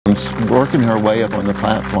working her way up on the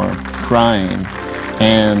platform, crying,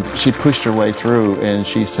 and she pushed her way through, and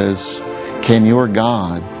she says, "Can your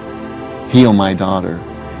God heal my daughter?"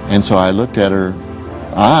 And so I looked at her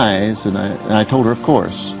eyes, and I told her, of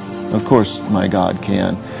course my God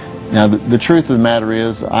can. Now the truth of the matter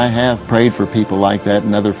is, I have prayed for people like that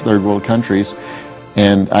in other third world countries,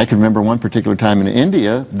 and I can remember one particular time in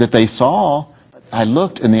India that they saw, I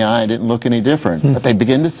looked in the eye, it didn't look any different, but they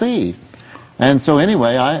begin to see. And so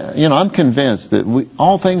anyway, I'm convinced that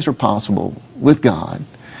all things are possible with God.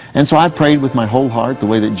 And so I prayed with my whole heart the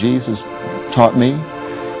way that Jesus taught me.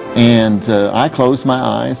 And I closed my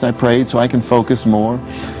eyes, and I prayed so I can focus more.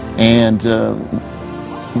 And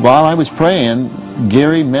while I was praying,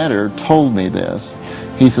 Gary Metter told me this.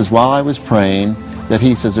 He says, while I was praying, that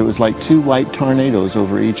he says it was like 2 white tornadoes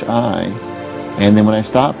over each eye. And then when I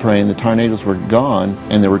stopped praying, the tornadoes were gone,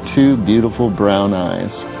 and there were 2 beautiful brown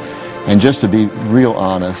eyes. And just to be real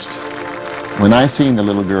honest, when I seen the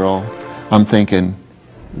little girl, I'm thinking,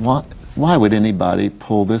 why would anybody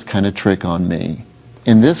pull this kind of trick on me?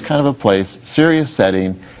 In this kind of a place, serious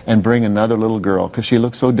setting, and bring another little girl, because she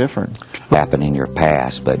looks so different. Happened in your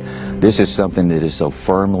past, but this is something that is so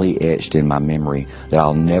firmly etched in my memory that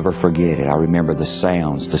I'll never forget it. I remember the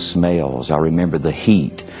sounds, the smells, I remember the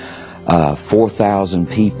heat. 4,000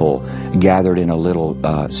 people gathered in a little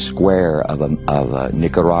square of a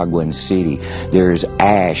Nicaraguan city. There's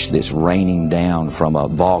ash that's raining down from a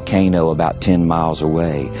volcano about 10 miles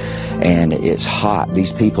away, and it's hot.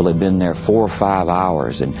 These people have been there 4 or 5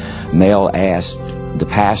 hours, and Mel asked the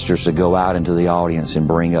pastors to go out into the audience and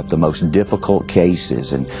bring up the most difficult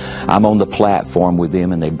cases. And I'm on the platform with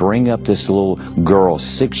them, and they bring up this little girl,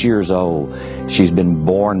 6 years old. She's been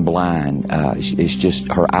born blind. It's just,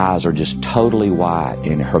 her eyes are just totally white,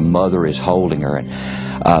 and her mother is holding her.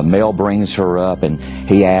 And Mel brings her up, and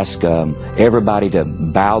he asks everybody to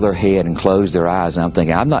bow their head and close their eyes. And I'm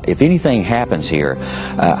thinking, if anything happens here,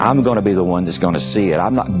 I'm going to be the one that's going to see it.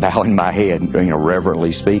 I'm not bowing my head,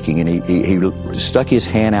 reverently speaking. And he stuck his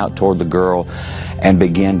hand out toward the girl and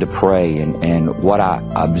began to pray. And what I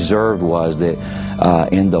observed was that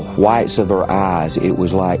in the whites of her eyes, it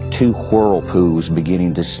was like 2 whirlpools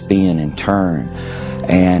beginning to spin and turn.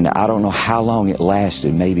 And I don't know how long it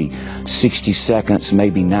lasted, maybe 60 seconds,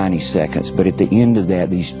 maybe 90 seconds. But at the end of that,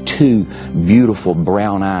 these 2 beautiful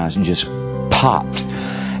brown eyes just popped.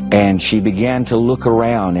 And she began to look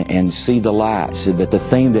around and see the lights. But the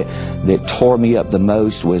thing that tore me up the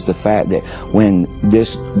most was the fact that when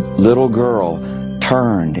this little girl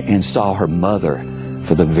turned and saw her mother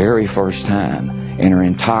for the very first time in her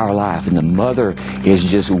entire life, and the mother is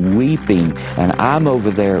just weeping, and I'm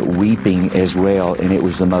over there weeping as well, and it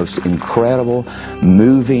was the most incredible,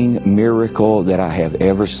 moving miracle that I have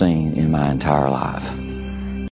ever seen in my entire life.